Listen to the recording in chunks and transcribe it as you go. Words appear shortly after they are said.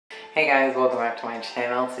Hey guys, welcome back to my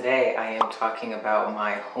channel. Today I am talking about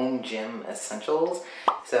my home gym essentials.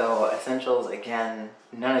 So essentials, again,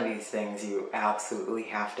 none of these things you absolutely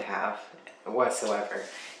have to have whatsoever.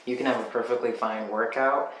 You can have a perfectly fine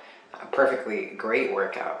workout, a perfectly great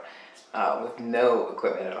workout with no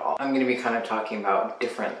equipment at all. I'm going to be kind of talking about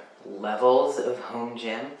different levels of home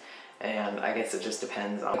gym. And I guess it just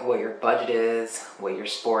depends on what your budget is, what your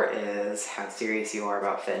sport is, how serious you are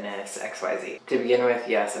about fitness, XYZ. To begin with,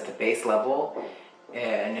 yes, at the base level,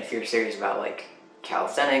 and if you're serious about like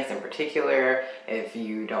calisthenics in particular, if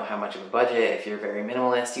you don't have much of a budget, if you're very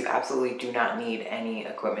minimalist, you absolutely do not need any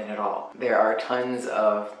equipment at all. There are tons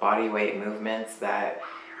of body weight movements that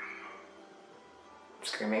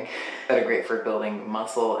that are great for building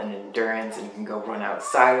muscle and endurance, and you can go run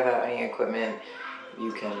outside without any equipment.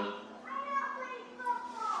 You can...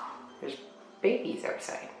 There's babies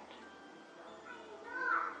outside.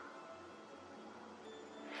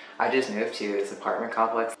 I just moved to this apartment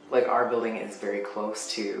complex. Like, our building is very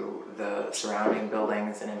close to the surrounding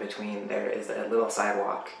buildings, and in between there is a little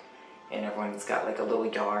sidewalk, and everyone's got like a little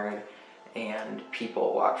yard, and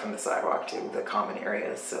people walk from the sidewalk to the common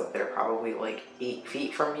areas, so they're probably like 8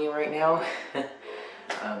 feet from me right now.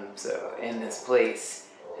 So in this place,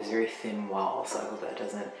 there's very thin walls, so I hope that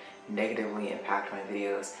doesn't negatively impact my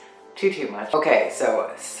videos too much. Okay, so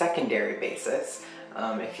secondary basis,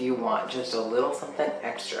 if you want just a little something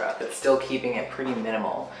extra, but still keeping it pretty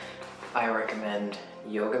minimal, I recommend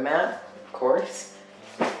yoga mat, of course.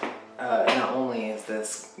 Not only is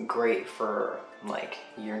this great for like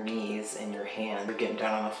your knees and your hands, you're getting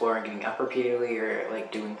down on the floor and getting up repeatedly, or like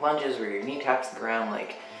doing lunges where your knee taps the ground,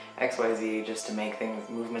 like XYZ, just to make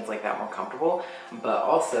movements like that more comfortable, but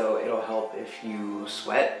also it'll help if you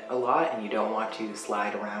sweat a lot and you don't want to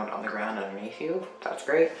slide around on the ground underneath you. That's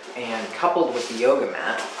great. And coupled with the yoga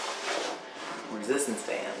mat, resistance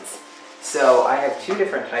bands. So I have two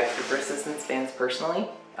different types of resistance bands personally.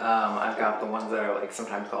 I've got the ones that are like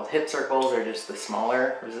sometimes called hip circles, or just the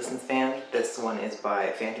smaller resistance band. This one is by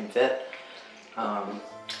Phantom Fit.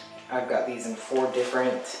 I've got these in 4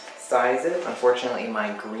 different sizes. Unfortunately,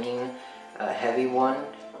 my green heavy one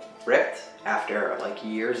ripped after like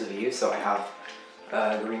years of use, so I have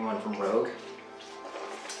a green one from Rogue,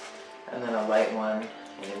 and then a light one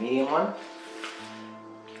and a medium one.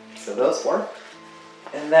 So those 4.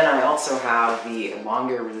 And then I also have the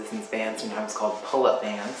longer resistance bands, sometimes called pull-up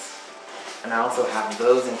bands, and I also have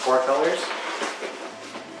those in 4 colors.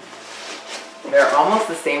 They're almost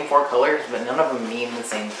the same 4 colors, but none of them mean the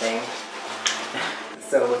same thing.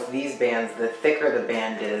 So with these bands, the thicker the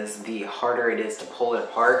band is, the harder it is to pull it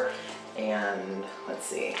apart. And let's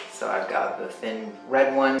see, so I've got the thin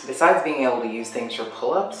red one. Besides being able to use things for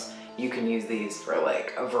pull-ups, you can use these for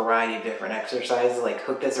like a variety of different exercises. Like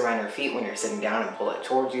hook this around your feet when you're sitting down and pull it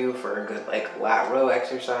towards you for a good like lat row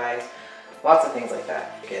exercise. Lots of things like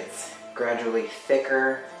that. It gets gradually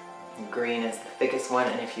thicker. Green is the thickest one,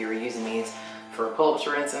 and if you were using these for pull-ups,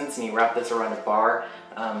 for instance, and you wrap this around a bar,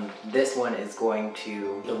 this one is going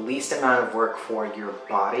to the least amount of work for your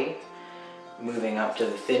body, moving up to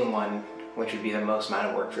the thin one, which would be the most amount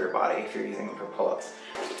of work for your body if you're using them for pull-ups.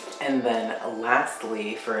 And then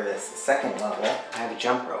lastly, for this second level, I have a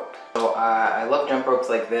jump rope. So I love jump ropes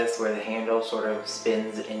like this, where the handle sort of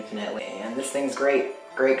spins infinitely, and this thing's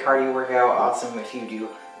great. Great cardio workout, awesome if you do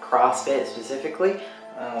CrossFit specifically.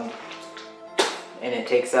 And it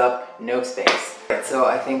takes up no space. So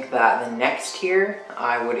I think that the next tier,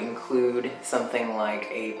 I would include something like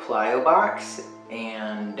a plyo box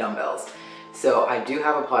and dumbbells. So I do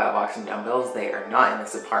have a plyo box and dumbbells. They are not in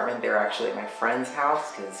this apartment. They're actually at my friend's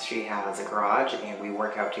house because she has a garage and we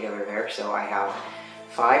work out together there. So I have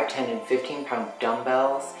 5, 10, and 15 pound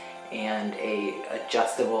dumbbells and a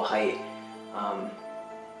adjustable height.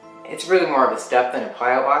 It's really more of a step than a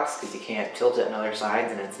plyo box because you can't tilt it on other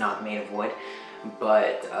sides and it's not made of wood.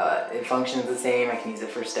 But it functions the same. I can use it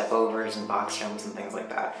for step overs and box jumps and things like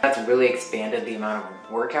that. That's really expanded the amount of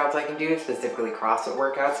workouts I can do, specifically CrossFit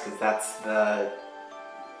workouts, because that's the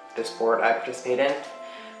sport I participate in,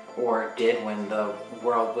 or did when the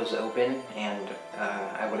world was open, and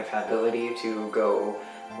I would have had the ability to go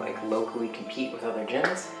like locally compete with other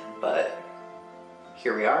gyms, but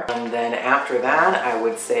here we are. And then after that, I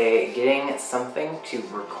would say getting something to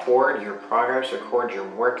record your progress, record your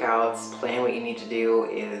workouts, plan what you need to do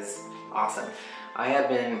is awesome. I have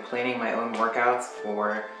been planning my own workouts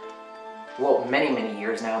for, well, many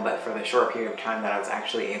years now, but for the short period of time that I was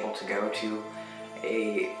actually able to go to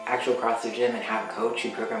a actual CrossFit gym and have a coach who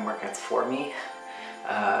programmed workouts for me.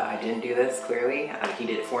 I didn't do this, clearly. He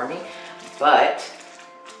did it for me. But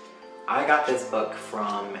I got this book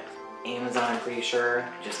from Amazon, I'm pretty sure,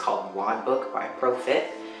 just called WOD Book by ProFit,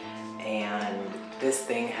 and this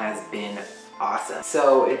thing has been awesome.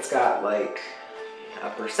 So it's got like a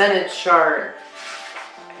percentage chart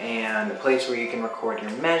and a place where you can record your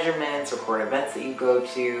measurements, record events that you go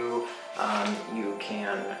to. You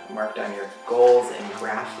can mark down your goals in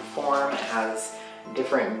graph form. It has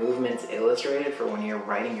different movements illustrated for when you're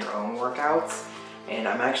writing your own workouts. And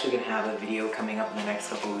I'm actually going to have a video coming up in the next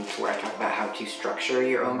couple of weeks where I talk about how to structure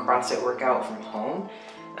your own CrossFit workout from home,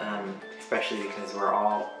 especially because we're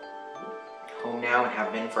all home now and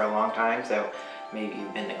have been for a long time. So maybe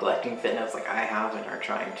you've been neglecting fitness like I have and are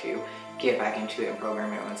trying to get back into it and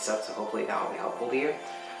program your own stuff, so hopefully that will be helpful to you.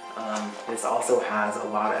 This also has a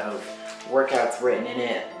lot of workouts written in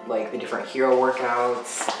it, like the different hero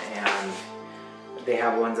workouts, and they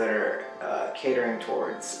have ones that are catering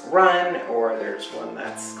towards run, or there's one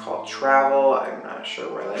that's called travel. I'm not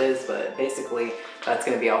sure where that is, but basically that's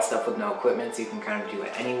going to be all stuff with no equipment, so you can kind of do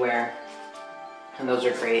it anywhere. And those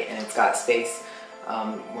are great, and it's got space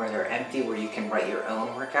where they're empty where you can write your own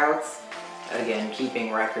workouts. Again,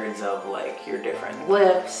 keeping records of like your different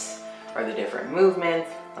lifts or the different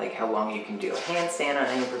movements, like how long you can do a handstand on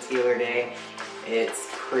any particular day. It's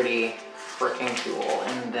pretty freaking cool.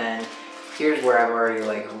 And then here's where I've already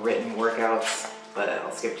like written workouts, but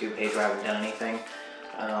I'll skip to a page where I haven't done anything.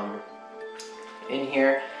 In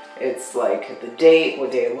here, it's like the date,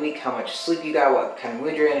 what day of the week, how much sleep you got, what kind of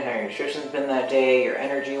mood you're in, how your nutrition's been that day, your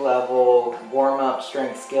energy level, warm-up,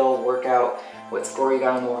 strength, skill, workout, what score you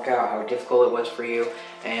got on the workout, how difficult it was for you.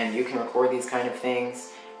 And you can record these kind of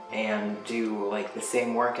things and do like the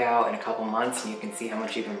same workout in a couple months, and you can see how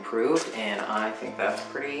much you've improved, and I think that's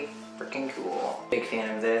pretty freaking cool. Big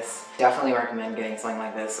fan of this. Definitely recommend getting something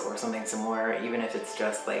like this or something similar, even if it's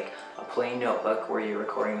just like a plain notebook where you're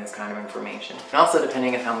recording this kind of information. And also,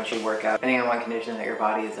 depending on how much you work out, depending on what condition that your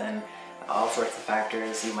body is in, all sorts of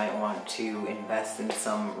factors, you might want to invest in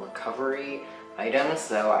some recovery items.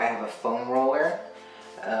 So I have a foam roller.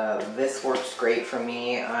 This works great for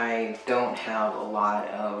me. I don't have a lot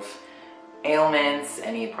of ailments,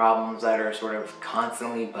 any problems that are sort of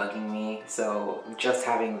constantly bugging me, so just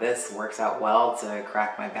having this works out well to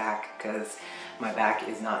crack my back, because my back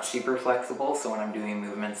is not super flexible, so when I'm doing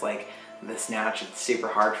movements like the snatch, it's super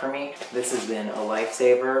hard for me. This has been a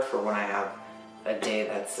lifesaver for when I have a day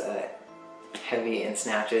that's heavy in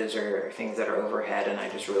snatches or things that are overhead and I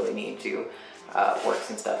just really need to work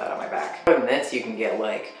some stuff out of my back. Other than this, you can get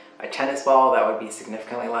like a tennis ball that would be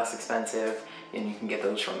significantly less expensive, and you can get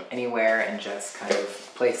those from anywhere and just kind of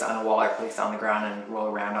place on a wall or place on the ground and roll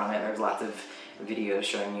around on it. There's lots of videos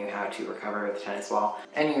showing you how to recover with a tennis ball.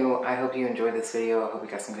 Anywho, I hope you enjoyed this video. I hope you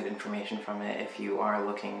got some good information from it if you are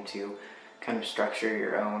looking to kind of structure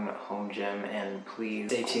your own home gym, and please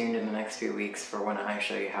stay tuned in the next few weeks for when I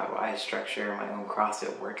show you how I structure my own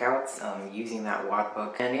CrossFit workouts using that WOD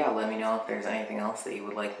book. And yeah, let me know if there's anything else that you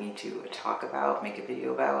would like me to talk about, make a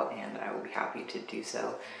video about, and I will be happy to do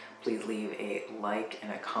so. Please leave a like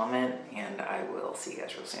and a comment, and I will see you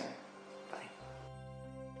guys real soon.